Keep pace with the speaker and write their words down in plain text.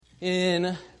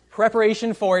In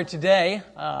preparation for today,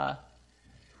 I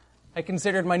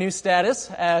considered my new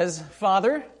status as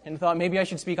father and thought maybe I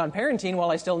should speak on parenting while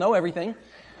I still know everything.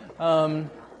 And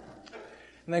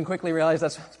then quickly realized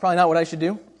that's probably not what I should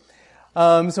do.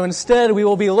 So instead, we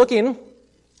will be looking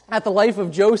at the life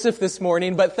of Joseph this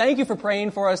morning. But thank you for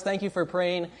praying for us. Thank you for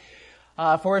praying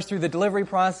for us through the delivery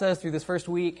process, through this first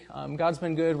week. God's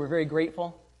been good. We're very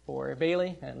grateful for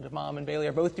Bailey, and Mom and Bailey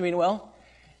are both doing well.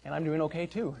 And I'm doing okay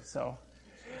too. So,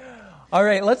 all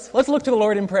right, let's look to the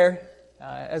Lord in prayer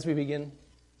as we begin.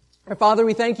 Our Father,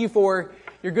 we thank you for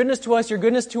your goodness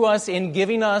to us in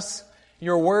giving us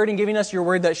your word and giving us your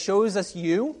word that shows us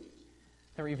you,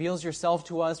 that reveals yourself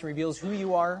to us, reveals who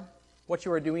you are, what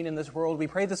you are doing in this world. We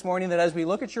pray this morning that as we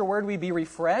look at your word, we'd be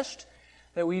refreshed,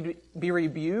 that we'd be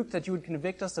rebuked, that you would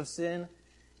convict us of sin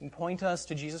and point us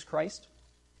to Jesus Christ.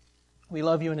 We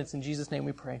love you, and it's in Jesus' name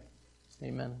we pray.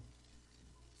 Amen.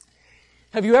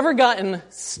 Have you ever gotten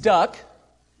stuck?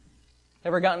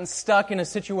 Ever gotten stuck in a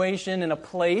situation, in a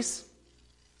place?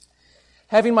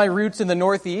 Having my roots in the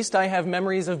Northeast, I have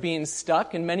memories of being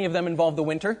stuck, and many of them involve the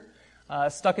winter.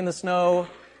 Stuck in the snow,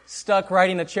 stuck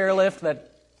riding a chairlift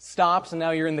that stops, and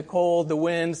now you're in the cold, the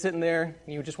wind, sitting there,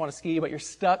 and you just want to ski, but you're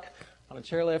stuck on a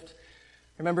chairlift.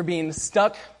 I remember being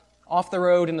stuck off the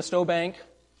road in the snowbank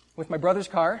with my brother's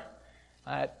car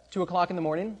at 2 o'clock in the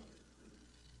morning.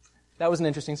 That was an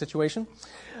interesting situation.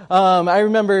 I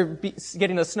remember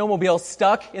getting a snowmobile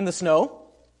stuck in the snow.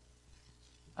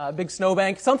 Big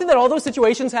snowbank. Something that all those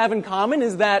situations have in common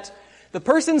is that the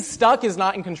person stuck is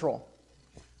not in control.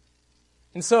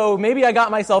 And so maybe I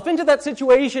got myself into that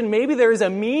situation. Maybe there is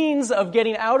a means of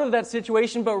getting out of that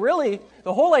situation. But really,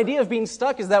 the whole idea of being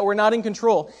stuck is that we're not in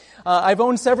control. I've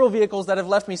owned several vehicles that have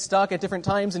left me stuck at different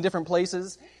times in different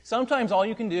places. Sometimes all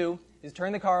you can do is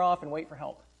turn the car off and wait for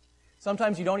help.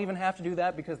 Sometimes you don't even have to do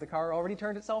that because the car already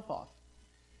turned itself off.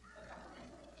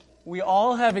 We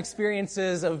all have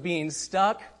experiences of being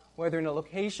stuck, whether in a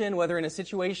location, whether in a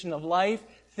situation of life,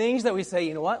 things that we say,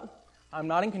 you know what, I'm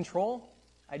not in control,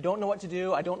 I don't know what to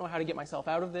do, I don't know how to get myself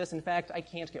out of this, in fact, I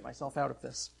can't get myself out of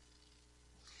this.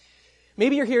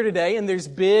 Maybe you're here today and there's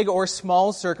big or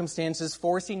small circumstances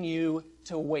forcing you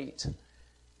to wait.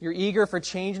 You're eager for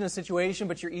change in a situation,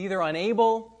 but you're either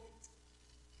unable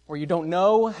or you don't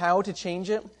know how to change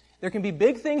it. There can be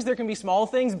big things, there can be small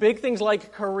things, big things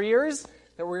like careers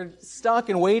that we're stuck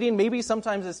and waiting. Maybe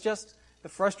sometimes it's just the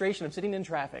frustration of sitting in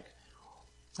traffic.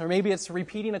 Or maybe it's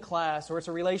repeating a class, or it's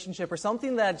a relationship, or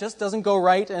something that just doesn't go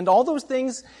right. And all those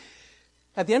things,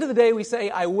 at the end of the day, we say,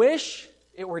 I wish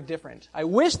it were different. I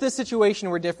wish this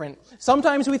situation were different.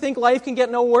 Sometimes we think life can get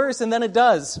no worse, and then it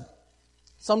does.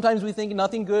 Sometimes we think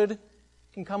nothing good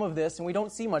can come of this, and we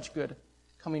don't see much good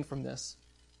coming from this.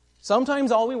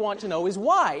 Sometimes all we want to know is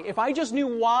why. If I just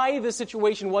knew why the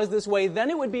situation was this way, then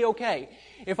it would be okay.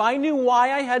 If I knew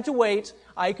why I had to wait,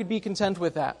 I could be content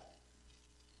with that.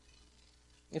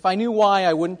 If I knew why,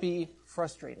 I wouldn't be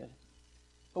frustrated.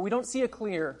 But we don't see a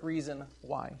clear reason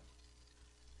why.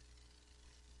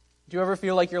 Do you ever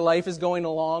feel like your life is going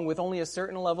along with only a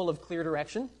certain level of clear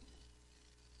direction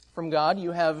from God?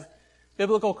 You have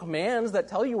biblical commands that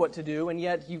tell you what to do, and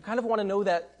yet you kind of want to know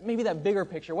that, maybe that bigger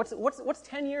picture. What's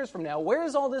 10 years from now? Where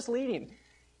is all this leading?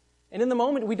 And in the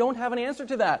moment, we don't have an answer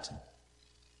to that.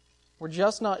 We're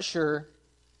just not sure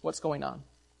what's going on.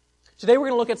 Today we're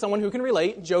going to look at someone who can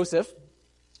relate, Joseph.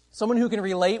 Someone who can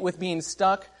relate with being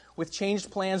stuck, with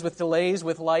changed plans, with delays,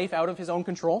 with life out of his own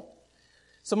control.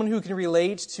 Someone who can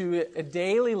relate to a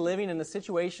daily living in a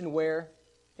situation where,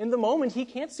 in the moment, he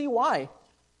can't see why.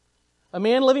 A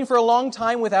man living for a long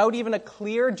time without even a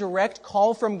clear, direct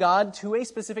call from God to a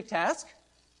specific task.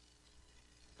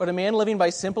 But a man living by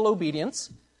simple obedience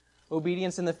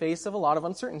in the face of a lot of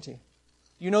uncertainty.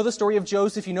 You know the story of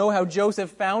Joseph. You know how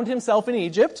Joseph found himself in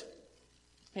Egypt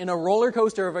in a roller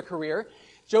coaster of a career.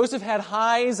 Joseph had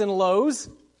highs and lows.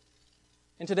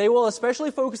 And today we'll especially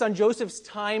focus on Joseph's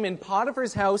time in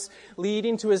Potiphar's house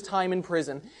leading to his time in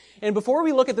prison. And before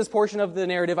we look at this portion of the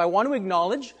narrative, I want to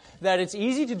acknowledge that it's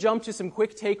easy to jump to some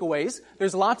quick takeaways.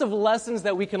 There's lots of lessons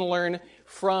that we can learn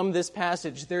from this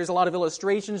passage. There's a lot of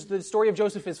illustrations. The story of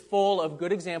Joseph is full of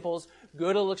good examples,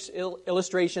 good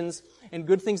illustrations, and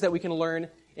good things that we can learn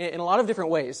in a lot of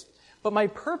different ways. But my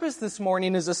purpose this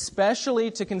morning is especially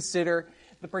to consider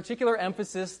the particular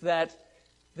emphasis that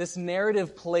this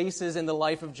narrative places in the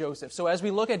life of Joseph. So as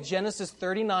we look at Genesis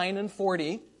 39 and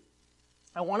 40,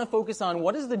 I want to focus on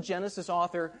what does the Genesis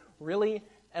author really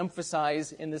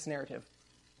emphasize in this narrative.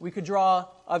 We could draw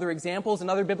other examples, and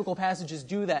other biblical passages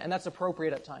do that, and that's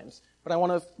appropriate at times. But I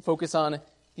want to focus on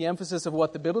the emphasis of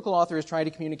what the biblical author is trying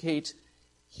to communicate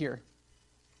here.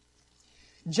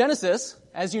 Genesis,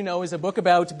 as you know, is a book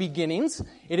about beginnings.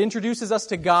 It introduces us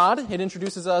to God. It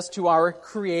introduces us to our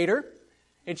Creator.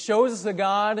 It shows us a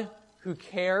God who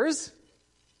cares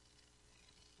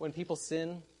when people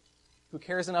sin, who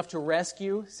cares enough to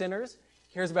rescue sinners.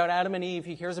 He cares about Adam and Eve.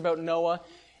 He cares about Noah.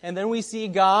 And then we see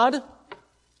God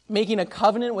making a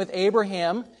covenant with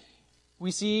Abraham.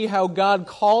 We see how God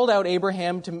called out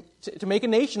Abraham to make a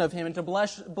nation of him and to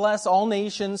bless all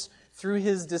nations through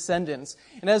his descendants.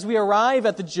 And as we arrive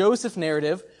at the Joseph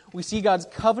narrative, we see God's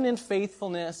covenant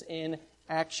faithfulness in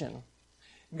action.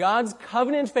 God's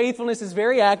covenant faithfulness is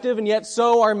very active, and yet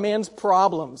so are man's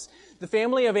problems. The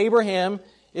family of Abraham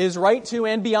is right to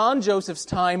and beyond Joseph's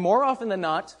time, more often than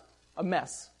not, a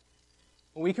mess.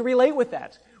 We can relate with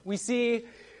that. We see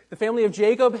the family of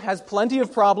Jacob has plenty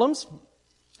of problems.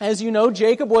 As you know,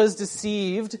 Jacob was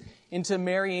deceived into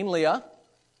marrying Leah,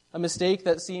 a mistake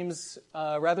that seems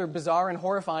rather bizarre and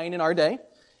horrifying in our day.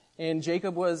 And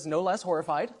Jacob was no less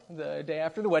horrified the day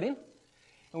after the wedding.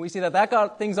 And we see that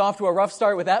got things off to a rough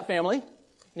start with that family.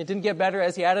 And it didn't get better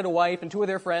as he added a wife and two of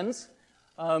their friends.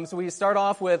 So we start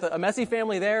off with a messy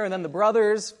family there, and then the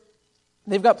brothers,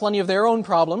 they've got plenty of their own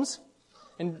problems.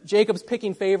 And Jacob's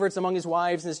picking favorites among his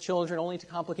wives and his children only to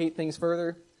complicate things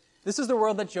further. This is the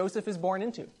world that Joseph is born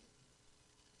into.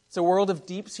 It's a world of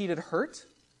deep-seated hurt.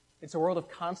 It's a world of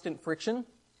constant friction.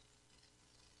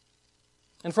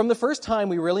 And from the first time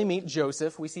we really meet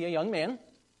Joseph, we see a young man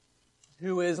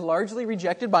who is largely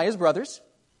rejected by his brothers.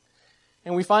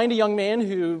 And we find a young man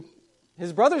who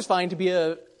his brothers find to be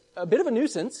a bit of a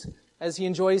nuisance as he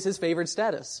enjoys his favored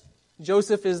status.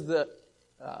 Joseph is the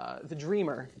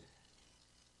dreamer,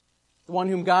 the one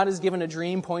whom God has given a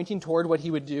dream pointing toward what he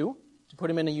would do to put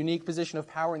him in a unique position of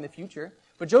power in the future.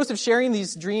 But Joseph sharing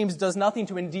these dreams does nothing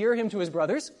to endear him to his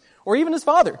brothers or even his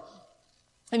father.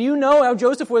 And you know how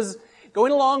Joseph was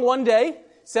going along one day,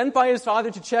 sent by his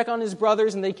father to check on his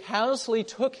brothers, and they callously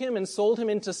took him and sold him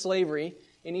into slavery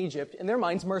in Egypt, in their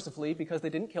minds mercifully because they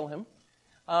didn't kill him.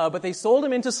 But they sold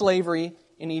him into slavery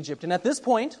in Egypt. And at this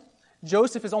point,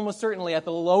 Joseph is almost certainly at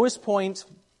the lowest point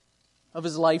of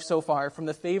his life so far, from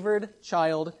the favored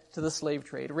child to the slave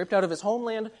trade, ripped out of his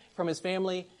homeland, from his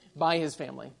family, by his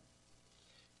family.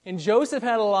 And Joseph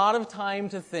had a lot of time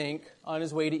to think on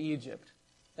his way to Egypt.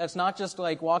 That's not just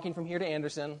like walking from here to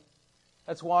Anderson.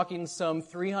 That's walking some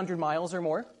 300 miles or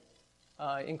more.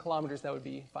 In kilometers, that would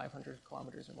be 500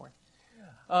 kilometers or more.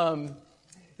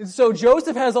 And so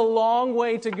Joseph has a long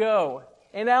way to go.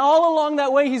 And all along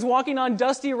that way, he's walking on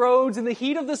dusty roads in the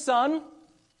heat of the sun.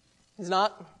 He's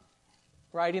not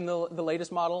riding the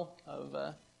latest model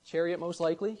of chariot, most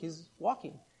likely. He's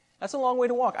walking. That's a long way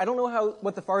to walk. I don't know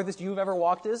what the farthest you've ever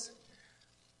walked is.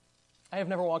 I have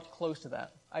never walked close to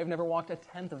that. I have never walked a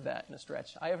tenth of that in a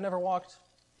stretch. I have never walked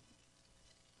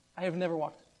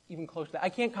even close to that. I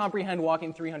can't comprehend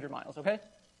walking 300 miles, okay?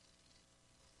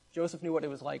 Joseph knew what it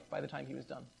was like by the time he was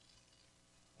done.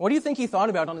 What do you think he thought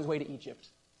about on his way to Egypt?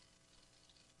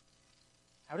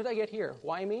 How did I get here?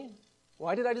 Why me?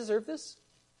 Why did I deserve this?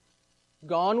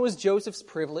 Gone was Joseph's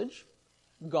privilege.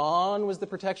 Gone was the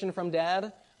protection from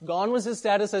dad. Gone was his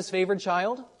status as favored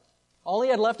child. All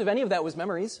he had left of any of that was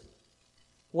memories.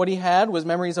 What he had was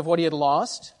memories of what he had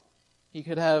lost. He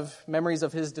could have memories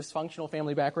of his dysfunctional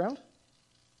family background.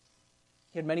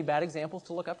 He had many bad examples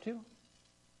to look up to.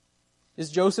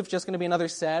 Is Joseph just going to be another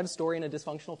sad story in a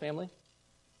dysfunctional family?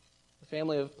 A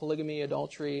family of polygamy,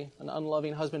 adultery, an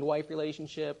unloving husband-wife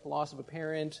relationship, loss of a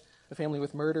parent, a family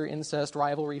with murder, incest,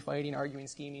 rivalry, fighting, arguing,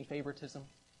 scheming, favoritism.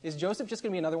 Is Joseph just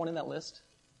going to be another one in that list?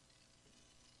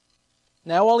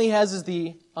 Now all he has is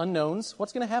the unknowns.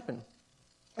 What's going to happen?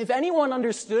 If anyone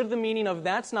understood the meaning of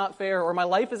that's not fair, or my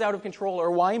life is out of control,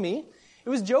 or why me, it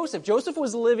was Joseph. Joseph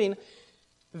was living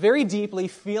very deeply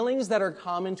feelings that are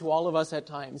common to all of us at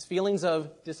times. Feelings of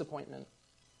disappointment,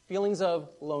 feelings of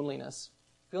loneliness,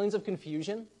 feelings of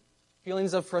confusion,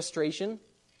 feelings of frustration,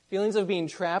 feelings of being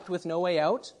trapped with no way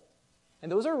out.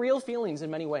 And those are real feelings in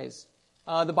many ways.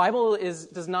 The Bible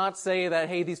does not say that,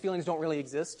 hey, these feelings don't really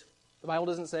exist. The Bible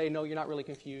doesn't say, no, you're not really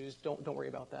confused. Don't worry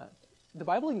about that. The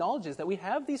Bible acknowledges that we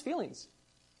have these feelings.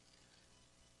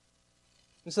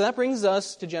 And so that brings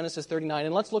us to Genesis 39,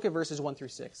 and let's look at verses 1 through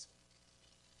 6.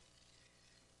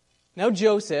 Now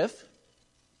Joseph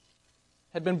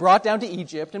had been brought down to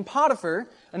Egypt, and Potiphar,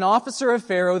 an officer of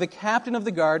Pharaoh, the captain of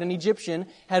the guard, an Egyptian,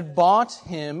 had bought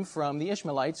him from the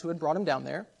Ishmaelites who had brought him down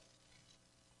there.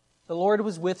 The Lord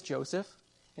was with Joseph,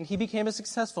 and he became a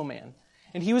successful man,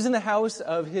 and he was in the house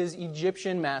of his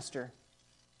Egyptian master.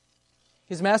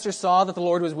 His master saw that the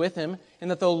Lord was with him,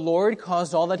 and that the Lord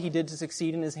caused all that he did to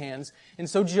succeed in his hands. And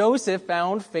so Joseph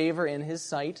found favor in his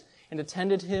sight, and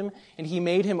attended him, and he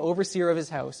made him overseer of his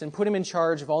house, and put him in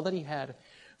charge of all that he had.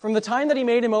 From the time that he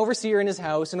made him overseer in his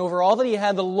house, and over all that he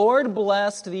had, the Lord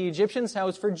blessed the Egyptian's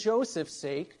house for Joseph's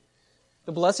sake.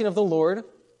 The blessing of the Lord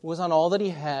was on all that he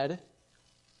had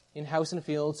in house and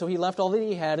field. So he left all that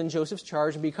he had in Joseph's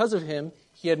charge, and because of him,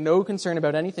 he had no concern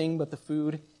about anything but the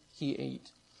food he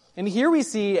ate. And here we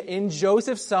see in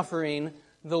Joseph's suffering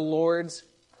the Lord's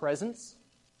presence.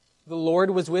 The Lord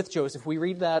was with Joseph. We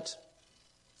read that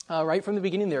right from the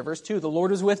beginning there, verse 2. The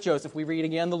Lord was with Joseph. We read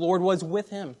again, the Lord was with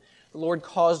him. The Lord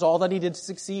caused all that he did to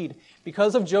succeed.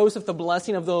 Because of Joseph, the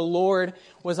blessing of the Lord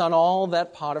was on all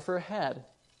that Potiphar had.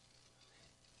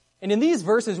 And in these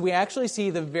verses, we actually see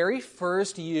the very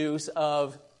first use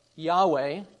of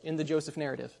Yahweh in the Joseph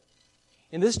narrative.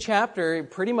 In this chapter,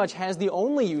 it pretty much has the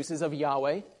only uses of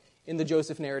Yahweh in the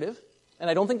Joseph narrative, and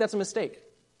I don't think that's a mistake.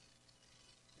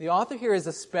 The author here is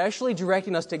especially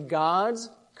directing us to God's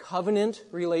covenant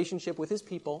relationship with his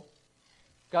people,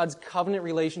 God's covenant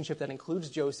relationship that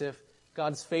includes Joseph,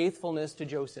 God's faithfulness to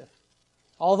Joseph.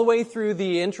 All the way through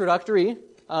the introductory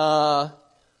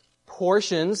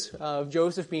portions of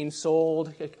Joseph being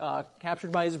sold,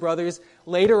 captured by his brothers.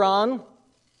 Later on,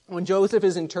 when Joseph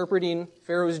is interpreting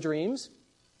Pharaoh's dreams,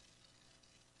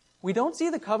 we don't see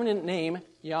the covenant name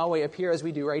Yahweh appear as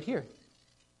we do right here.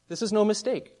 This is no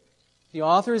mistake. The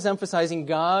author is emphasizing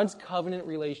God's covenant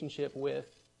relationship with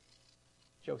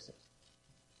Joseph.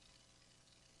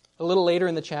 A little later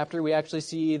in the chapter, we actually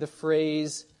see the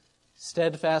phrase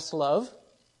steadfast love.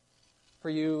 For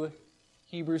you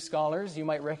Hebrew scholars, you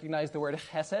might recognize the word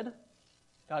chesed.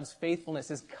 God's faithfulness,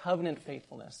 his covenant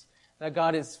faithfulness. That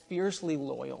God is fiercely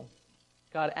loyal.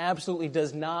 God absolutely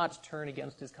does not turn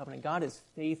against his covenant. God is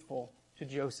faithful to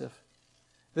Joseph.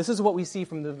 This is what we see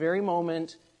from the very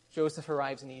moment Joseph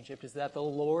arrives in Egypt, is that the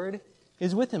Lord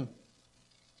is with him.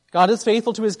 God is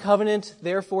faithful to his covenant,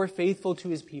 therefore faithful to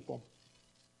his people.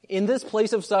 In this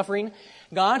place of suffering,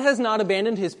 God has not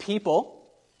abandoned his people,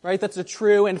 right? That's a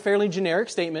true and fairly generic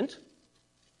statement.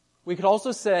 We could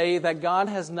also say that God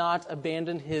has not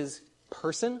abandoned his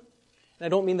person. And I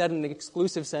don't mean that in an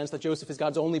exclusive sense, that Joseph is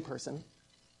God's only person.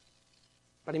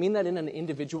 But I mean that in an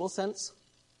individual sense.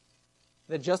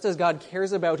 That just as God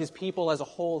cares about his people as a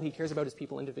whole, he cares about his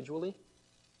people individually.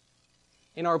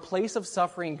 In our place of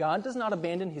suffering, God does not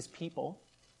abandon his people.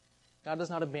 God does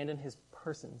not abandon his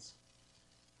persons.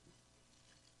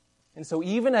 And so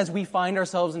even as we find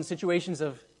ourselves in situations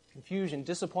of confusion,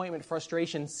 disappointment,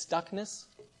 frustration, stuckness,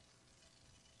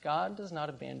 God does not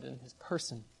abandon his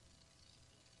person.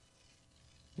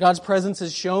 God's presence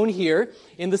is shown here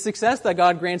in the success that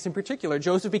God grants in particular.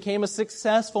 Joseph became a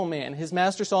successful man. His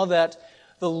master saw that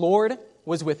the Lord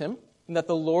was with him, and that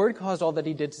the Lord caused all that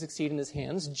he did to succeed in his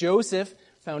hands. Joseph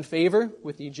found favor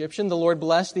with the Egyptian. The Lord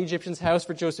blessed the Egyptian's house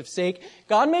for Joseph's sake.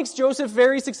 God makes Joseph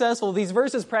very successful. These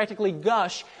verses practically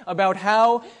gush about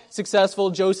how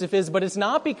successful Joseph is, but it's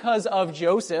not because of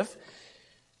Joseph.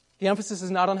 The emphasis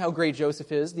is not on how great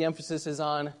Joseph is. The emphasis is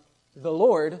on the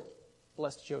Lord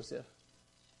blessed Joseph.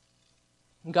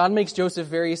 God makes Joseph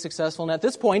very successful. And at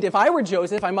this point, if I were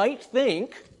Joseph, I might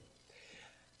think,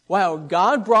 wow,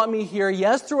 God brought me here,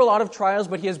 yes, through a lot of trials,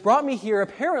 but he has brought me here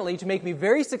apparently to make me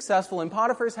very successful in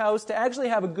Potiphar's house, to actually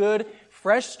have a good,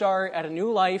 fresh start at a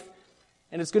new life,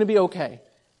 and it's going to be okay.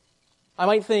 I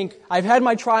might think, I've had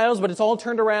my trials, but it's all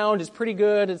turned around, it's pretty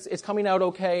good, it's coming out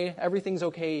okay, everything's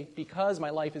okay because my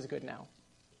life is good now.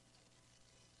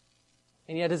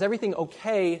 And yet, is everything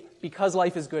okay because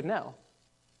life is good now?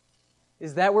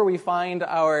 Is that where we find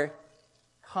our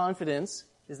confidence?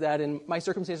 Is that in my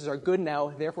circumstances are good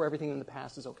now, therefore everything in the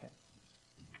past is okay?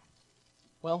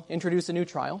 Well, introduce a new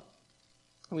trial.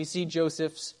 We see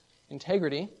Joseph's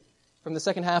integrity. From the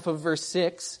second half of verse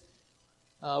 6,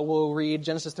 we'll read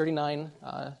Genesis 39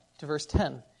 to verse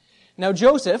 10. Now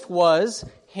Joseph was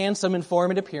handsome in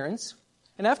form and appearance,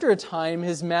 and after a time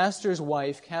his master's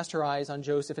wife cast her eyes on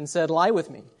Joseph and said, "Lie with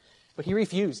me." But he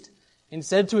refused, and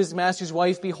said to his master's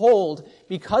wife, "Behold,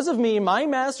 because of me, my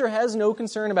master has no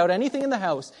concern about anything in the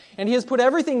house, and he has put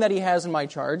everything that he has in my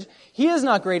charge. He is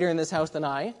not greater in this house than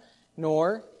I,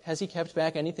 nor has he kept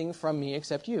back anything from me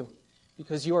except you,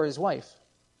 because you are his wife.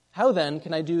 How then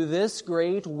can I do this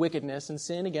great wickedness and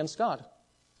sin against God?"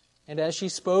 And as she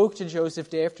spoke to Joseph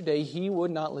day after day, he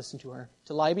would not listen to her,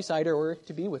 to lie beside her or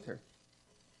to be with her.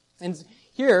 And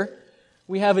here,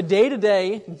 we have a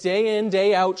day-to-day, day-in,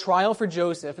 day-out trial for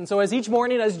Joseph. And so as each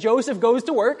morning, as Joseph goes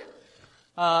to work,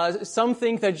 some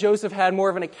think that Joseph had more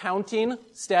of an accounting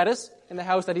status in the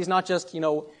house, that he's not just,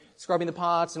 scrubbing the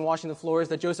pots and washing the floors,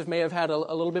 that Joseph may have had a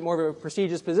little bit more of a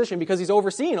prestigious position because he's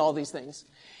overseeing all these things.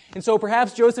 And so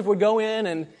perhaps Joseph would go in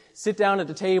and sit down at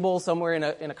the table somewhere in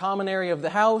a common area of the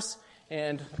house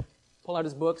and pull out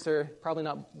his books, or probably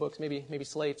not books, maybe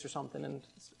slates or something, and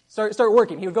start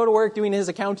working. He would go to work doing his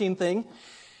accounting thing.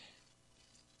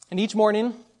 And each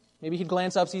morning, maybe he'd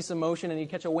glance up, see some motion, and he'd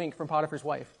catch a wink from Potiphar's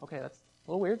wife. Okay, that's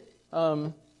a little weird.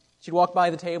 She'd walk by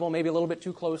the table, maybe a little bit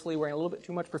too closely, wearing a little bit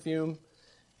too much perfume.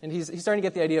 And he's starting to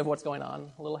get the idea of what's going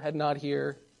on. A little head nod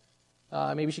here.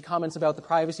 Maybe she comments about the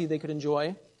privacy they could enjoy.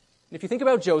 And if you think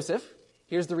about Joseph,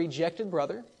 here's the rejected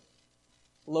brother,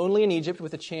 lonely in Egypt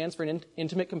with a chance for an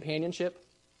intimate companionship.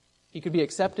 He could be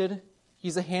accepted.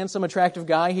 He's a handsome, attractive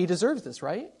guy. He deserves this,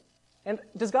 right? And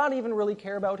does God even really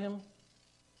care about him?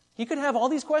 He could have all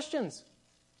these questions.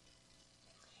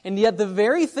 And yet the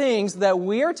very things that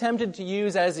we are tempted to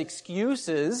use as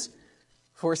excuses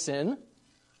for sin,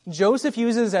 Joseph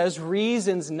uses as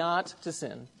reasons not to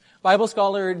sin. Bible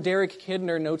scholar Derek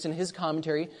Kidner notes in his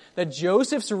commentary that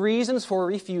Joseph's reasons for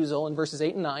refusal in verses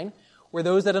 8 and 9 were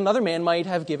those that another man might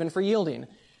have given for yielding,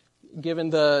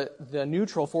 given the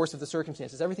neutral force of the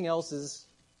circumstances. Everything else is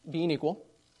being equal.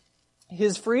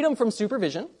 His freedom from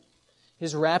supervision,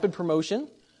 his rapid promotion,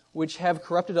 which have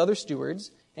corrupted other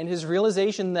stewards, and his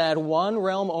realization that one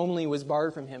realm only was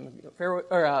barred from him.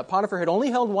 Potiphar had only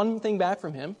held one thing back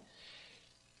from him.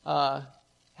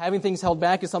 Having things held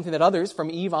back is something that others,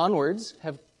 from Eve onwards,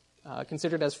 have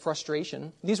considered as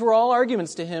frustration. These were all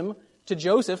arguments to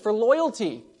Joseph, for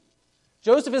loyalty.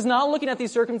 Joseph is not looking at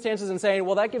these circumstances and saying,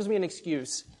 well, that gives me an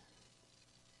excuse.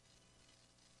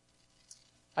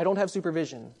 I don't have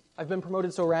supervision. I've been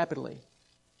promoted so rapidly.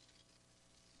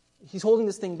 He's holding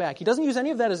this thing back. He doesn't use any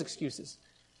of that as excuses.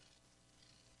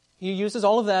 He uses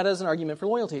all of that as an argument for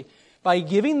loyalty. By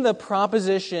giving the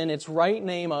proposition its right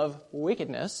name of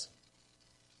wickedness,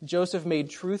 Joseph made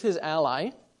truth his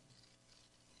ally,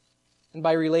 and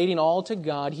by relating all to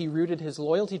God, he rooted his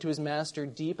loyalty to his master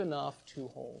deep enough to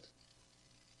hold.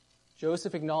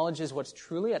 Joseph acknowledges what's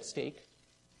truly at stake,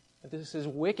 that this is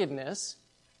wickedness.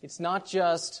 It's not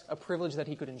just a privilege that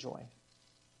he could enjoy.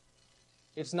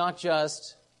 It's not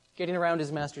just getting around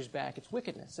his master's back. It's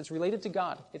wickedness. It's related to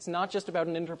God. It's not just about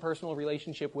an interpersonal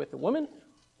relationship with the woman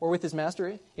or with his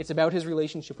master. It's about his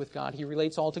relationship with God. He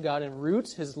relates all to God and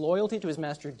roots his loyalty to his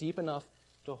master deep enough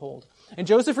to hold. And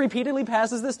Joseph repeatedly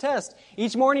passes this test.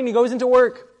 Each morning he goes into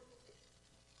work.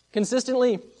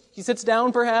 Consistently. He sits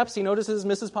down perhaps. He notices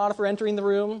Mrs. Potiphar entering the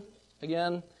room.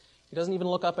 Again, he doesn't even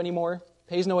look up anymore.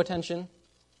 Pays no attention.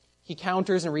 He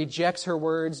counters and rejects her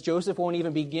words. Joseph won't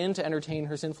even begin to entertain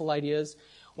her sinful ideas.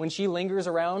 When she lingers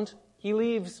around, he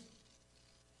leaves.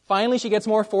 Finally, she gets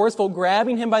more forceful,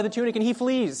 grabbing him by the tunic, and he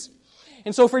flees.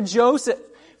 And so for Joseph,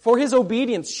 for his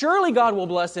obedience, surely God will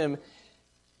bless him.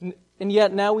 And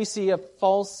yet now we see a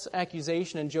false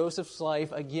accusation in Joseph's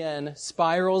life again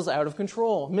spirals out of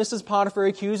control. Mrs. Potiphar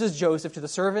accuses Joseph to the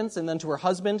servants and then to her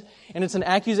husband, and it's an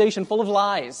accusation full of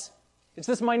lies. It's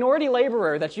this minority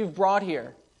laborer that you've brought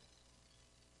here.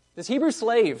 This Hebrew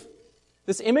slave,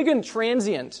 this immigrant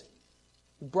transient,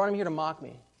 you brought him here to mock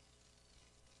me.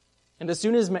 And as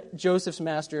soon as Joseph's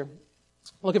master,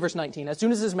 look at verse 19, as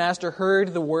soon as his master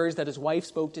heard the words that his wife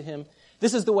spoke to him,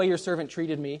 this is the way your servant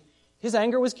treated me, his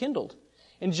anger was kindled.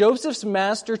 And Joseph's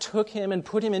master took him and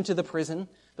put him into the prison,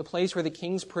 the place where the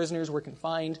king's prisoners were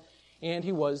confined, and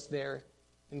he was there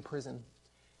in prison.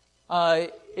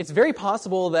 It's very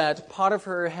possible that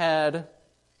Potiphar had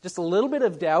just a little bit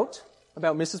of doubt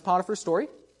about Mrs. Potiphar's story.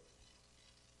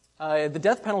 The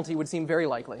death penalty would seem very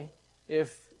likely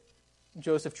if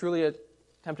Joseph truly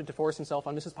attempted to force himself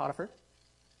on Mrs. Potiphar.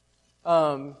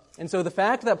 And so the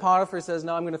fact that Potiphar says,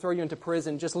 no, I'm going to throw you into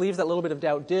prison, just leaves that little bit of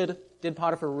doubt. Did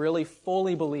Potiphar really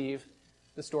fully believe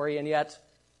the story? And yet,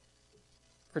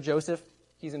 for Joseph,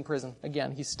 he's in prison.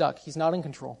 Again, he's stuck. He's not in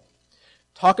control.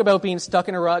 Talk about being stuck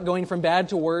in a rut, going from bad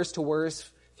to worse,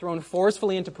 thrown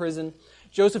forcefully into prison.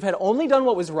 Joseph had only done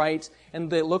what was right,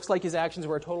 and it looks like his actions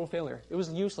were a total failure. It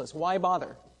was useless. Why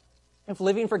bother? If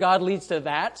living for God leads to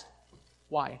that,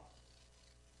 why?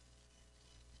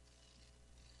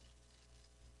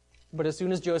 But as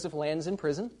soon as Joseph lands in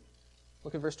prison,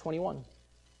 look at verse 21.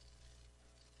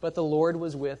 But the Lord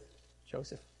was with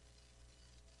Joseph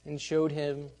and showed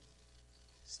him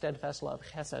steadfast love,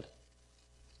 chesed,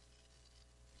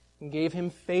 and gave him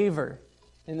favor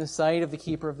in the sight of the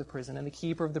keeper of the prison. And the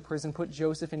keeper of the prison put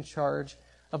Joseph in charge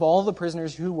of all the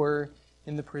prisoners who were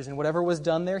in the prison. Whatever was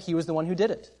done there, he was the one who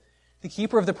did it. The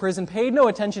keeper of the prison paid no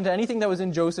attention to anything that was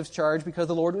in Joseph's charge because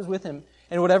the Lord was with him.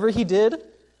 And whatever he did,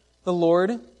 the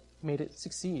Lord made it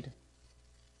succeed.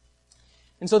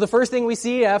 And so the first thing we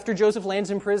see after Joseph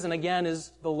lands in prison, again,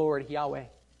 is the Lord, Yahweh.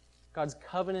 God's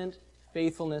covenant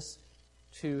faithfulness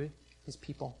to his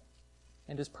people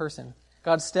and his person.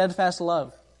 God's steadfast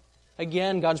love.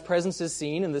 Again, God's presence is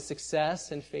seen in the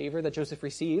success and favor that Joseph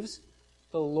receives.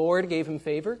 The Lord gave him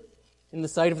favor in the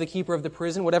sight of the keeper of the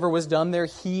prison. Whatever was done there,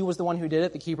 he was the one who did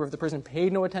it. The keeper of the prison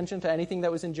paid no attention to anything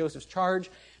that was in Joseph's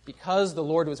charge because the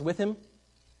Lord was with him.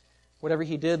 Whatever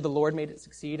he did, the Lord made it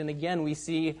succeed. And again, we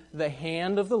see the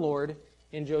hand of the Lord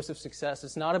in Joseph's success.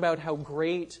 It's not about how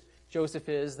great Joseph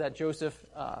is that Joseph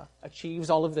achieves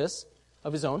all of this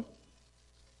of his own,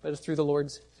 but it's through the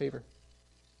Lord's favor.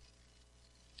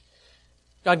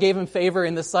 God gave him favor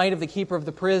in the sight of the keeper of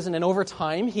the prison, and over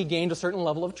time he gained a certain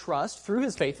level of trust through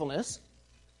his faithfulness.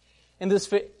 And this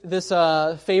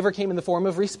favor came in the form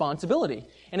of responsibility.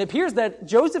 And it appears that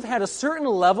Joseph had a certain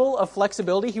level of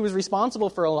flexibility. He was responsible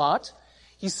for a lot.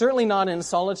 He's certainly not in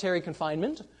solitary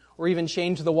confinement or even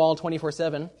chained to the wall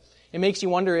 24/7. It makes you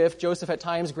wonder if Joseph at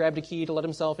times grabbed a key to let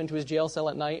himself into his jail cell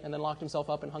at night and then locked himself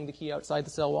up and hung the key outside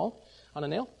the cell wall on a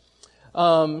nail.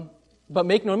 But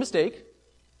make no mistake,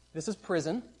 this is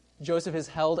prison. Joseph is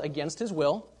held against his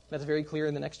will. That's very clear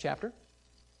in the next chapter.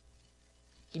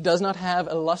 He does not have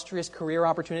illustrious career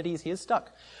opportunities. He is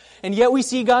stuck. And yet we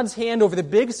see God's hand over the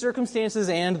big circumstances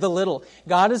and the little.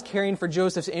 God is caring for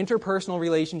Joseph's interpersonal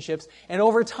relationships. And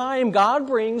over time, God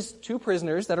brings two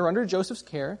prisoners that are under Joseph's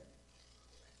care.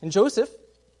 And Joseph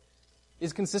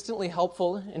is consistently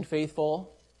helpful and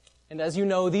faithful. And as you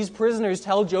know, these prisoners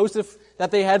tell Joseph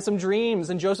that they had some dreams.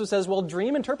 And Joseph says, well,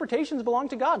 dream interpretations belong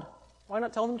to God. Why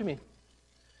not tell them to me?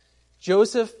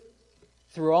 Joseph,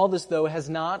 through all this, though, has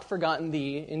not forgotten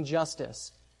the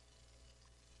injustice.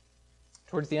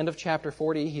 Towards the end of chapter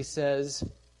 40, he says,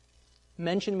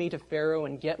 mention me to Pharaoh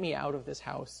and get me out of this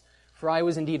house. For I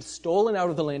was indeed stolen out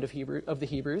of the land of the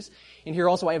Hebrews. And here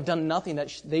also I have done nothing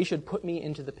that they should put me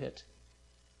into the pit.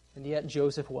 And yet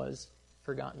Joseph was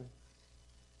forgotten.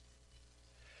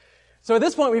 So at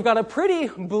this point, we've got a pretty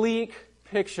bleak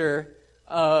picture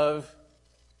of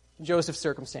Joseph's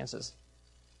circumstances.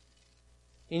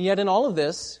 And yet in all of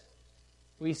this,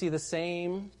 we see the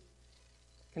same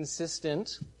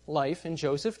consistent life in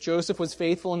Joseph. Joseph was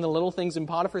faithful in the little things in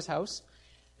Potiphar's house,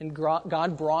 and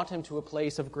God brought him to a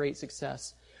place of great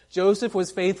success. Joseph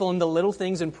was faithful in the little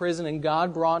things in prison, and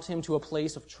God brought him to a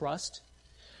place of trust.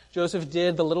 Joseph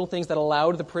did the little things that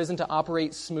allowed the prison to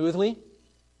operate smoothly.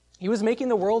 He was making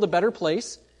the world a better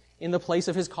place in the place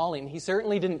of his calling. He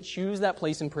certainly didn't choose that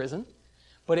place in prison,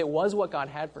 but it was what God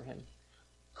had for him.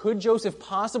 Could Joseph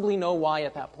possibly know why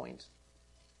at that point?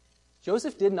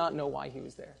 Joseph did not know why he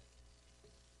was there.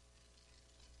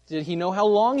 Did he know how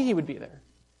long he would be there?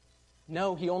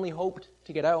 No, he only hoped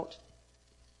to get out.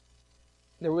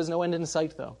 There was no end in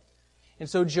sight, though. And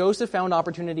so Joseph found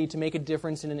opportunity to make a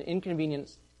difference in an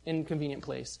inconvenient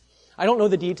place. I don't know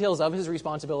the details of his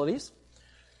responsibilities.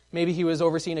 Maybe he was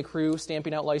overseeing a crew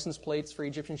stamping out license plates for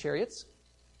Egyptian chariots.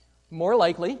 More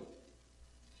likely,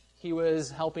 he was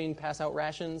helping pass out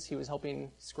rations. He was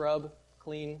helping scrub,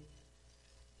 clean,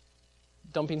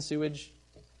 dumping sewage.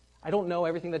 I don't know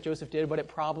everything that Joseph did, but it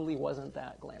probably wasn't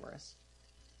that glamorous.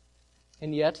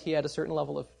 And yet, he had a certain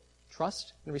level of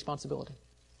trust and responsibility.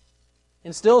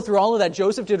 And still, through all of that,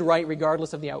 Joseph did right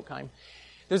regardless of the outcome.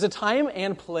 There's a time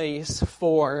and place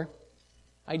for,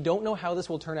 I don't know how this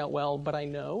will turn out well, but I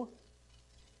know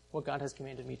what God has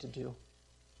commanded me to do.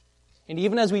 And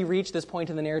even as we reach this point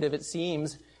in the narrative, it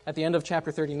seems at the end of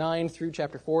chapter 39 through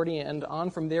chapter 40, and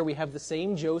on from there, we have the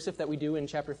same Joseph that we do in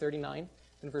chapter 39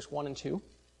 in verse 1 and 2.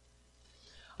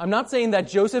 I'm not saying that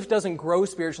Joseph doesn't grow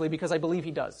spiritually, because I believe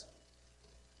he does.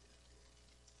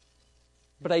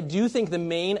 But I do think the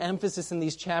main emphasis in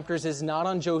these chapters is not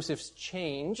on Joseph's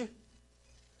change,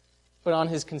 but on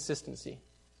his consistency.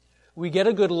 We get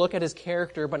a good look at his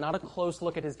character, but not a close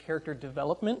look at his character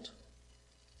development.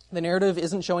 The narrative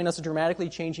isn't showing us a dramatically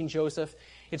changing Joseph.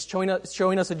 It's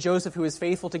showing us a Joseph who is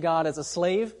faithful to God as a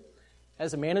slave,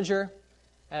 as a manager,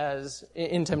 as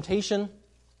in temptation,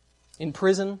 in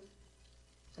prison,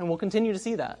 and we'll continue to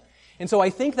see that. And so I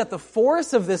think that the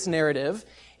force of this narrative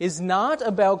is not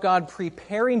about God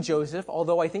preparing Joseph,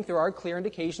 although I think there are clear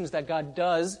indications that God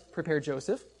does prepare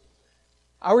Joseph.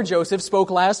 Our Joseph spoke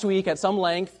last week at some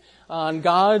length on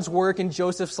God's work in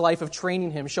Joseph's life of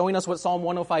training him, showing us what Psalm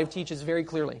 105 teaches very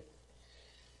clearly.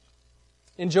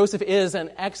 And Joseph is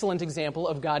an excellent example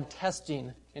of God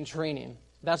testing and training.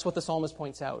 That's what the psalmist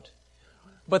points out.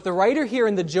 But the writer here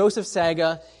in the Joseph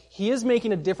saga, he is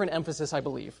making a different emphasis, I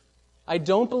believe. I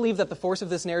don't believe that the force of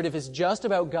this narrative is just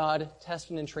about God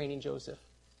testing and training Joseph.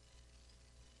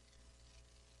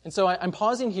 And so I'm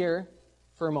pausing here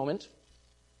for a moment.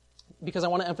 because I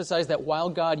want to emphasize that while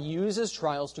God uses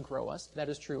trials to grow us, that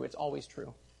is true. It's always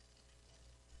true.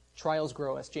 Trials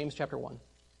grow us. James chapter 1.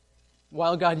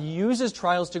 While God uses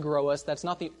trials to grow us, that's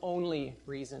not the only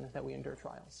reason that we endure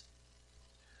trials.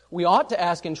 We ought to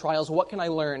ask in trials, what can I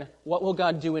learn? What will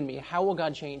God do in me? How will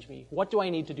God change me? What do I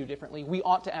need to do differently? We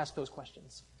ought to ask those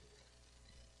questions.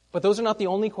 But those are not the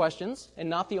only questions and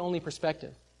not the only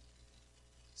perspective.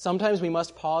 Sometimes we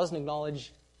must pause and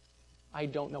acknowledge, I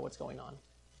don't know what's going on.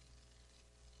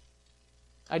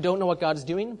 I don't know what God's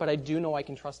doing, but I do know I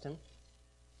can trust Him.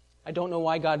 I don't know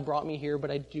why God brought me here,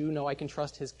 but I do know I can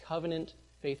trust His covenant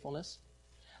faithfulness.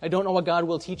 I don't know what God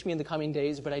will teach me in the coming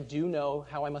days, but I do know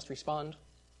how I must respond.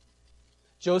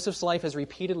 Joseph's life has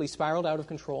repeatedly spiraled out of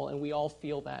control, and we all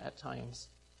feel that at times.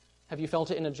 Have you felt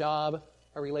it in a job,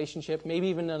 a relationship, maybe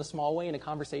even in a small way in a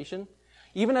conversation?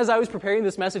 Even as I was preparing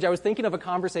this message, I was thinking of a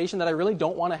conversation that I really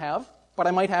don't want to have, but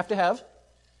I might have to have.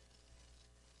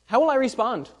 How will I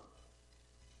respond?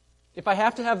 If I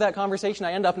have to have that conversation,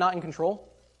 I end up not in control.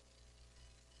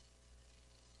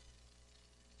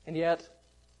 And yet,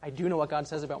 I do know what God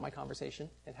says about my conversation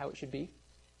and how it should be.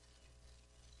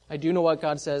 I do know what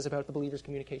God says about the believer's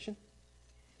communication.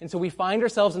 And so we find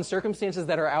ourselves in circumstances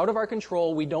that are out of our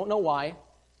control. We don't know why.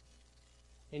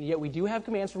 And yet we do have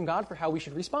commands from God for how we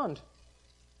should respond.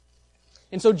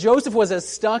 And so Joseph was as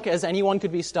stuck as anyone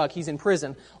could be stuck. He's in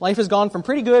prison. Life has gone from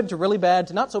pretty good to really bad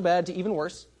to not so bad to even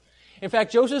worse. In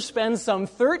fact, Joseph spends some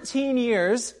 13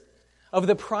 years of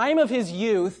the prime of his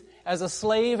youth as a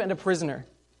slave and a prisoner.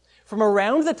 From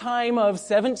around the time of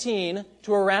 17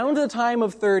 to around the time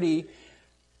of 30,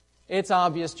 it's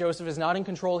obvious Joseph is not in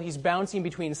control. He's bouncing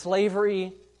between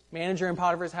slavery, manager in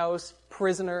Potiphar's house,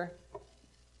 prisoner,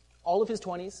 all of his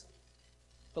 20s,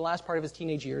 the last part of his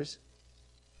teenage years.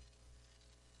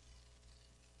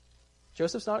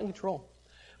 Joseph's not in control.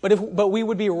 But we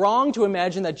would be wrong to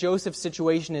imagine that Joseph's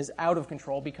situation is out of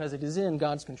control, because it is in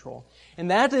God's control. And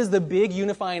that is the big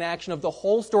unifying action of the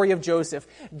whole story of Joseph.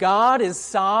 God is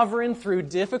sovereign through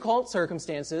difficult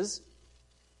circumstances,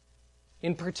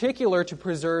 in particular to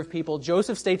preserve people.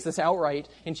 Joseph states this outright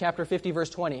in chapter 50, verse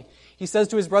 20. He says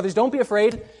to his brothers, "Don't be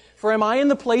afraid, for am I in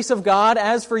the place of God?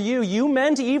 As for you, you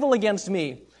meant evil against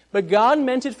me, but God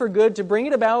meant it for good, to bring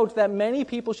it about that many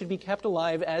people should be kept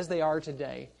alive as they are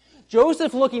today."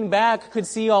 Joseph, looking back, could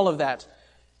see all of that.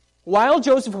 While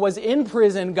Joseph was in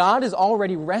prison, God is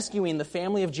already rescuing the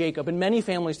family of Jacob and many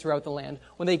families throughout the land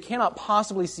when they cannot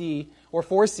possibly see or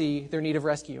foresee their need of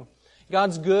rescue.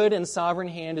 God's good and sovereign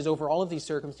hand is over all of these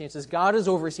circumstances. God is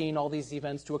overseeing all these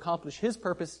events to accomplish His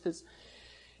purposes.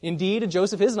 Indeed,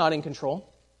 Joseph is not in control.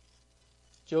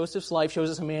 Joseph's life shows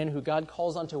us a man who God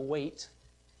calls on to wait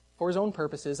for his own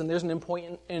purposes, and there's an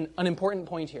important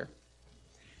point here.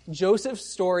 Joseph's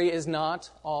story is not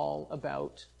all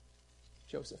about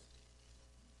Joseph.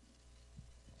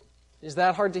 Is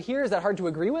that hard to hear? Is that hard to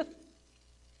agree with?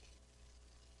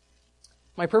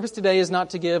 My purpose today is not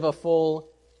to give a full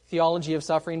theology of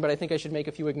suffering, but I think I should make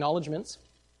a few acknowledgments.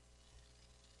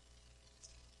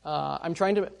 I'm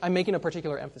making a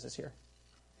particular emphasis here.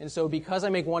 And so because I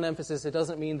make one emphasis, it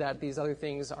doesn't mean that these other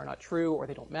things are not true or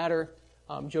they don't matter.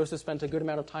 Joseph spent a good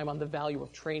amount of time on the value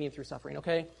of training through suffering,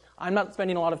 okay? I'm not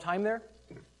spending a lot of time there,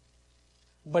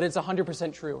 but it's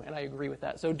 100% true, and I agree with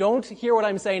that. So don't hear what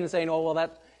I'm saying and saying, "Oh, well,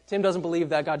 Tim doesn't believe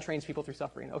that God trains people through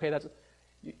suffering." Okay,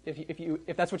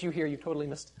 if that's what you hear, you totally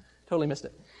missed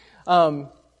it.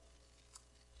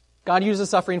 God uses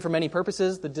suffering for many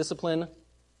purposes: the discipline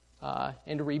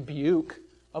and rebuke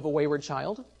of a wayward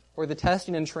child, or the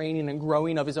testing and training and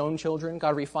growing of His own children.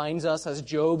 God refines us, as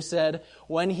Job said,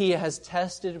 "When He has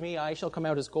tested me, I shall come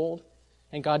out as gold."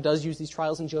 And God does use these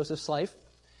trials in Joseph's life.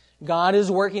 God is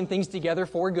working things together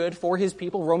for good for His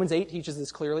people. Romans 8 teaches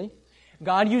this clearly.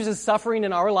 God uses suffering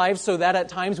in our lives so that at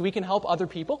times we can help other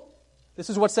people. This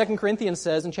is what 2 Corinthians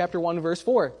says in chapter 1, verse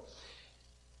 4.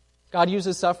 God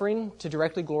uses suffering to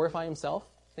directly glorify Himself.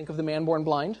 Think of the man born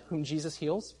blind, whom Jesus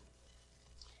heals.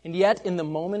 And yet, in the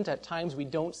moment, at times, we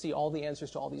don't see all the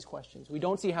answers to all these questions. We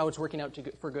don't see how it's working out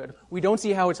for good. We don't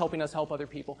see how it's helping us help other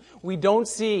people. We don't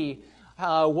see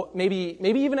maybe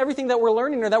even everything that we're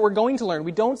learning or that we're going to learn.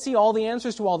 We don't see all the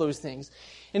answers to all those things.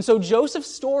 And so Joseph's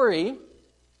story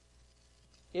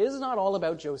is not all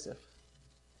about Joseph.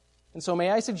 And so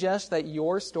may I suggest that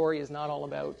your story is not all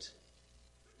about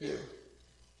you.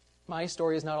 My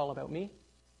story is not all about me.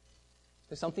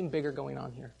 There's something bigger going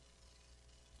on here.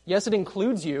 Yes, it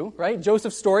includes you, right?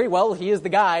 Joseph's story, well, he is the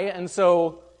guy, and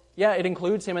so, yeah, it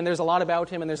includes him, and there's a lot about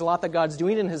him, and there's a lot that God's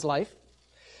doing in his life.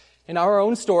 And our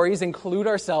own stories include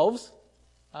ourselves.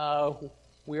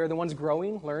 We are the ones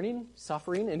growing, learning,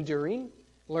 suffering, enduring,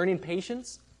 learning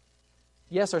patience.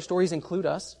 Yes, our stories include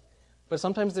us, but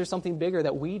sometimes there's something bigger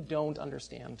that we don't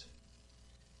understand.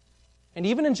 And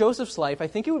even in Joseph's life, I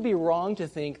think it would be wrong to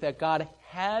think that God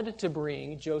had to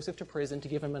bring Joseph to prison to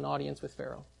give him an audience with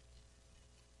Pharaoh,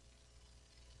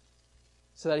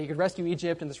 so that he could rescue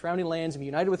Egypt and the surrounding lands and be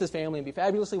united with his family and be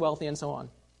fabulously wealthy and so on.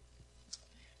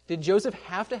 Did Joseph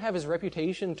have to have his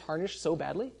reputation tarnished so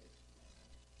badly?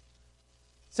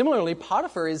 Similarly,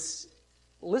 Potiphar is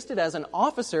listed as an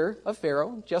officer of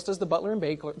Pharaoh, just as the butler and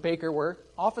baker were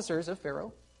officers of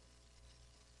Pharaoh.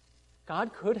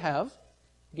 God could have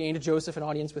gained Joseph an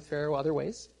audience with Pharaoh other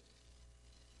ways.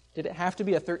 Did it have to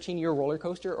be a 13-year roller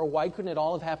coaster, or why couldn't it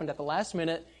all have happened at the last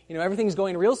minute? Everything's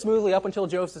going real smoothly up until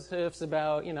Joseph's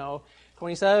about,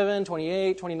 27,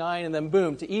 28, 29, and then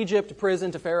boom, to Egypt, to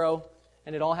prison, to Pharaoh,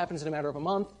 and it all happens in a matter of a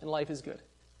month, and life is good.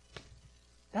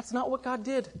 That's not what God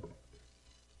did.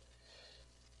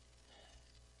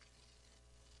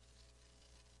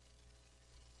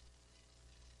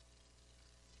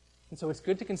 And so it's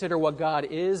good to consider what God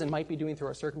is and might be doing through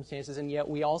our circumstances, and yet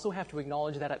we also have to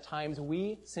acknowledge that at times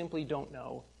we simply don't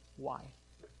know why.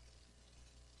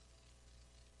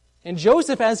 And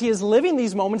Joseph, as he is living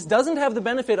these moments, doesn't have the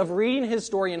benefit of reading his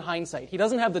story in hindsight. He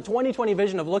doesn't have the 20/20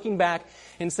 vision of looking back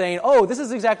and saying, oh, this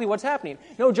is exactly what's happening.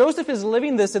 No, Joseph is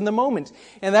living this in the moment.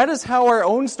 And that is how our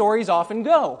own stories often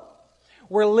go.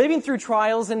 We're living through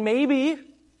trials, and maybe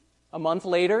a month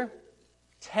later,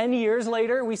 10 years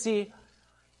later, we see,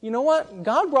 you know what?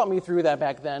 God brought me through that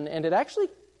back then, and it actually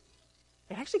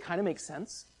kind of makes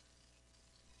sense.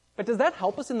 But does that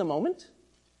help us in the moment?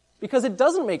 Because it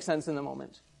doesn't make sense in the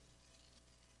moment.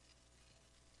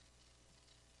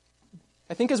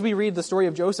 I think as we read the story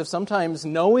of Joseph, sometimes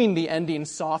knowing the ending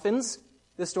softens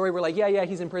the story. We're like, yeah,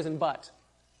 he's in prison, but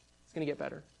it's going to get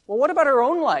better. Well, what about our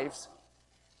own lives?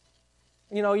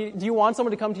 Do you want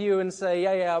someone to come to you and say,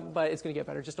 yeah, but it's going to get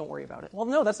better, just don't worry about it? Well,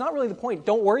 no, that's not really the point.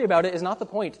 Don't worry about it is not the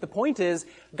point. The point is,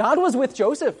 God was with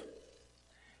Joseph.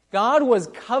 God was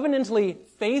covenantally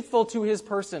faithful to his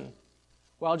person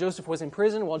while Joseph was in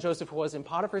prison, while Joseph was in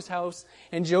Potiphar's house,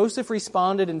 and Joseph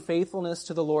responded in faithfulness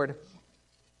to the Lord.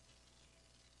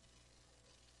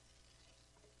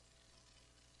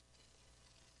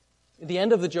 The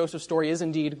end of the Joseph story is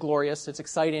indeed glorious. It's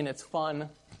exciting. It's fun.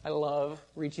 I love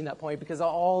reaching that point because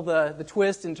all the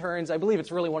twists and turns, I believe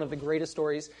it's really one of the greatest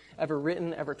stories ever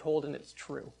written, ever told, and it's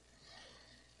true.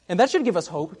 And that should give us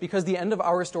hope because the end of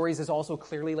our stories is also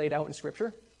clearly laid out in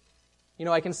Scripture.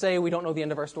 I can say we don't know the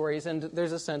end of our stories, and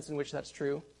there's a sense in which that's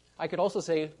true. I could also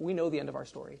say we know the end of our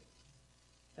story,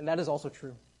 and that is also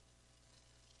true.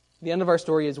 The end of our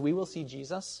story is we will see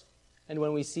Jesus, and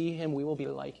when we see him, we will be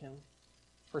like him.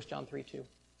 1 John 3:2.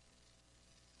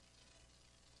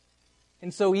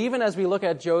 And so even as we look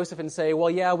at Joseph and say, well,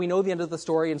 yeah, we know the end of the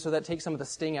story, and so that takes some of the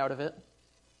sting out of it,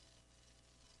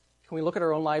 can we look at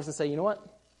our own lives and say, you know what?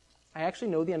 I actually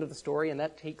know the end of the story, and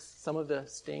that takes some of the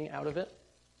sting out of it.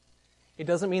 It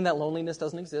doesn't mean that loneliness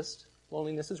doesn't exist.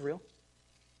 Loneliness is real.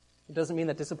 It doesn't mean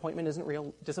that disappointment isn't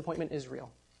real. Disappointment is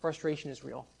real. Frustration is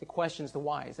real. The questions, the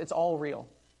whys, it's all real.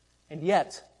 And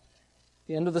yet,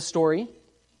 the end of the story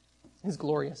is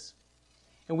glorious.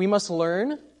 And we must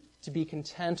learn to be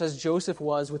content as Joseph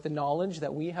was with the knowledge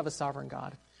that we have a sovereign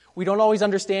God. We don't always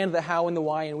understand the how and the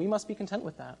why, and we must be content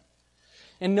with that.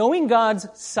 And knowing God's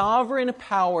sovereign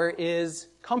power is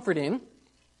comforting,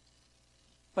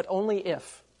 but only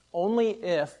if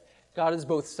God is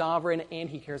both sovereign and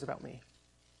he cares about me.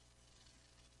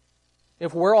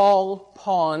 If we're all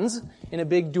pawns in a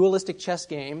big dualistic chess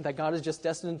game that God is just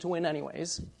destined to win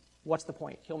anyways, what's the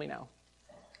point? Kill me now.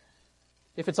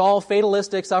 If it's all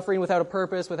fatalistic, suffering without a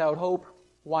purpose, without hope,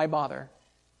 why bother?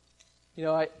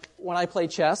 When I play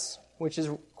chess, which is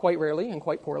quite rarely and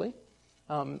quite poorly,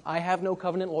 I have no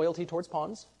covenant loyalty towards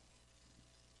pawns.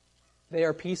 They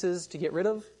are pieces to get rid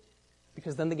of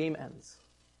because then the game ends.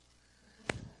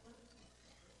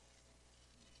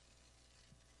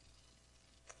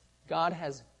 God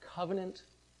has covenant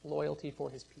loyalty for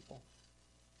his people.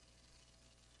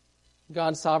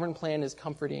 God's sovereign plan is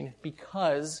comforting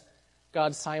because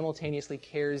God simultaneously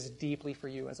cares deeply for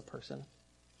you as a person.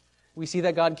 We see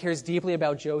that God cares deeply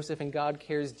about Joseph, and God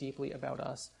cares deeply about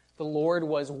us. The Lord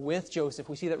was with Joseph.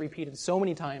 We see that repeated so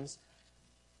many times.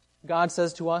 God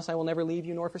says to us, I will never leave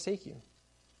you nor forsake you.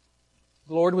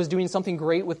 The Lord was doing something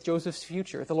great with Joseph's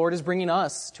future. The Lord is bringing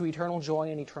us to eternal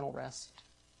joy and eternal rest.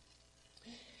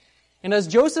 And as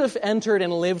Joseph entered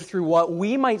and lived through what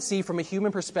we might see from a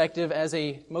human perspective as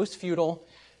a most futile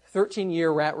 13-year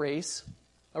rat race,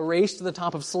 a race to the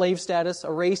top of slave status,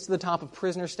 a race to the top of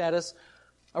prisoner status,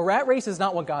 a rat race is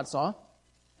not what God saw,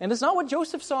 and it's not what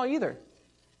Joseph saw either.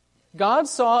 God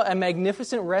saw a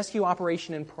magnificent rescue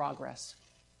operation in progress.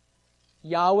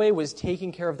 Yahweh was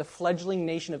taking care of the fledgling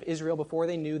nation of Israel before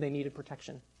they knew they needed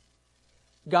protection.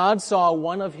 God saw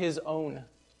one of his own,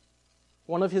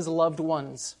 one of his loved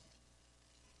ones.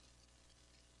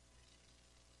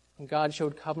 And God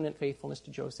showed covenant faithfulness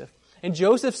to Joseph. And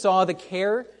Joseph saw the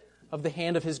care of the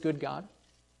hand of his good God.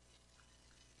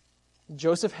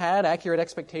 Joseph had accurate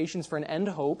expectations for an end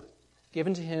hope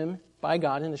given to him by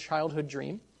God in his childhood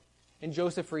dream. And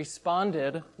Joseph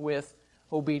responded with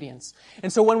obedience.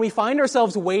 And so when we find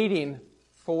ourselves waiting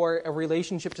for a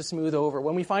relationship to smooth over,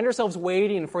 when we find ourselves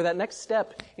waiting for that next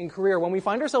step in career, when we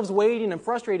find ourselves waiting and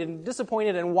frustrated and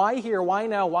disappointed and why here, why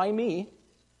now, why me,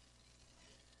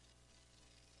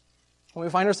 when we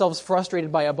find ourselves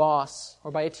frustrated by a boss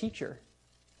or by a teacher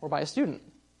or by a student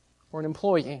or an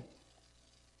employee,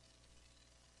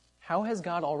 how has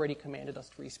God already commanded us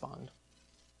to respond?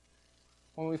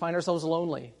 When we find ourselves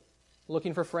lonely,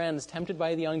 looking for friends, tempted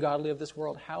by the ungodly of this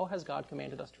world, how has God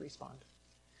commanded us to respond?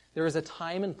 There is a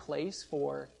time and place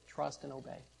for trust and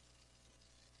obey.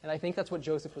 And I think that's what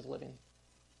Joseph was living.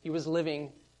 He was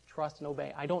living trust and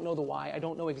obey. I don't know the why. I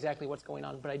don't know exactly what's going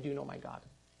on, but I do know my God.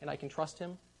 And I can trust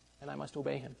him, and I must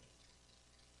obey him.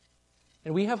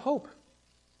 And we have hope.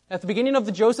 At the beginning of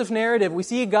the Joseph narrative, we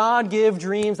see God give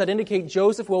dreams that indicate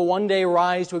Joseph will one day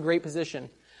rise to a great position.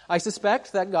 I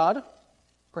suspect that God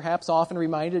perhaps often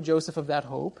reminded Joseph of that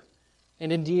hope.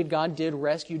 And indeed, God did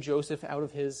rescue Joseph out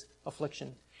of his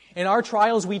affliction. In our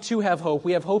trials, we too have hope.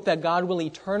 We have hope that God will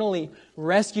eternally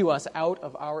rescue us out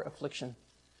of our affliction.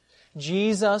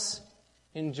 Jesus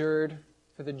endured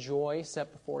for the joy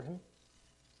set before him.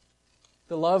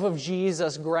 The love of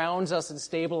Jesus grounds us and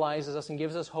stabilizes us and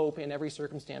gives us hope in every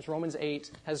circumstance. Romans 8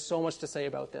 has so much to say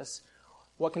about this.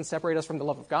 What can separate us from the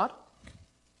love of God?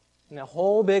 And a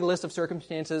whole big list of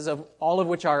circumstances, of all of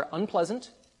which are unpleasant,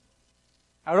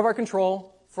 out of our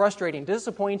control, frustrating,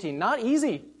 disappointing, not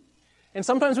easy. And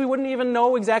sometimes we wouldn't even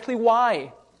know exactly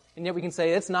why. And yet we can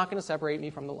say, it's not going to separate me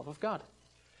from the love of God.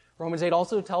 Romans 8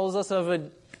 also tells us of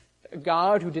a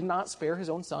God who did not spare his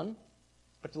own son,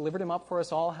 but delivered him up for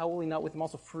us all. How will he not with him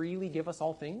also freely give us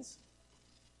all things?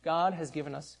 God has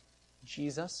given us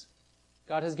Jesus.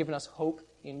 God has given us hope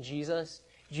in Jesus.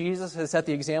 Jesus has set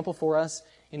the example for us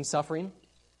in suffering.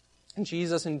 And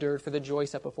Jesus endured for the joy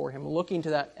set before him, looking to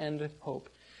that end of hope.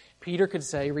 Peter could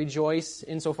say, rejoice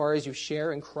insofar as you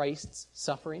share in Christ's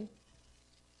suffering.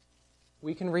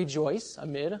 We can rejoice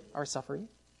amid our suffering.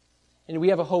 And we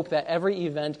have a hope that every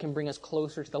event can bring us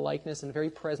closer to the likeness and very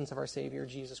presence of our Savior,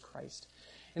 Jesus Christ.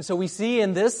 And so we see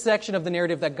in this section of the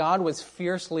narrative that God was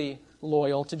fiercely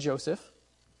loyal to Joseph.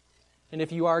 And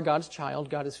if you are God's child,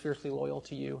 God is fiercely loyal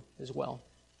to you as well.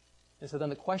 And so then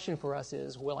the question for us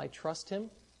is, will I trust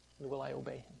him and will I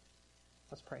obey him?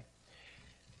 Let's pray.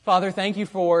 Father, thank you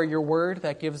for your word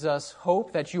that gives us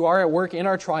hope, that you are at work in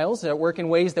our trials, at work in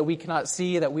ways that we cannot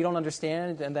see, that we don't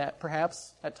understand, and that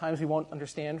perhaps at times we won't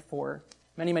understand for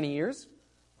many, many years.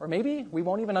 Or maybe we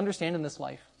won't even understand in this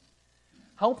life.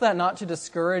 Help that not to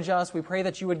discourage us. We pray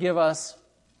that you would give us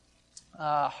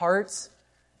hearts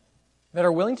that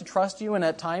are willing to trust you and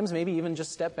at times maybe even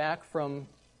just step back from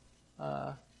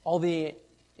all the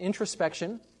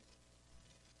introspection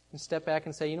and step back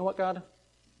and say, you know what, God?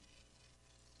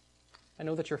 I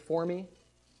know that you're for me.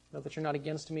 I know that you're not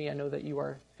against me. I know that you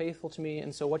are faithful to me.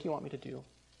 And so what do you want me to do?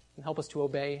 And help us to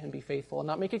obey and be faithful and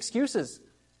not make excuses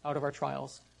out of our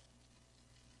trials,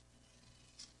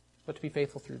 but to be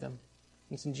faithful through them.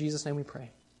 And it's in Jesus' name we pray.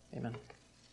 Amen.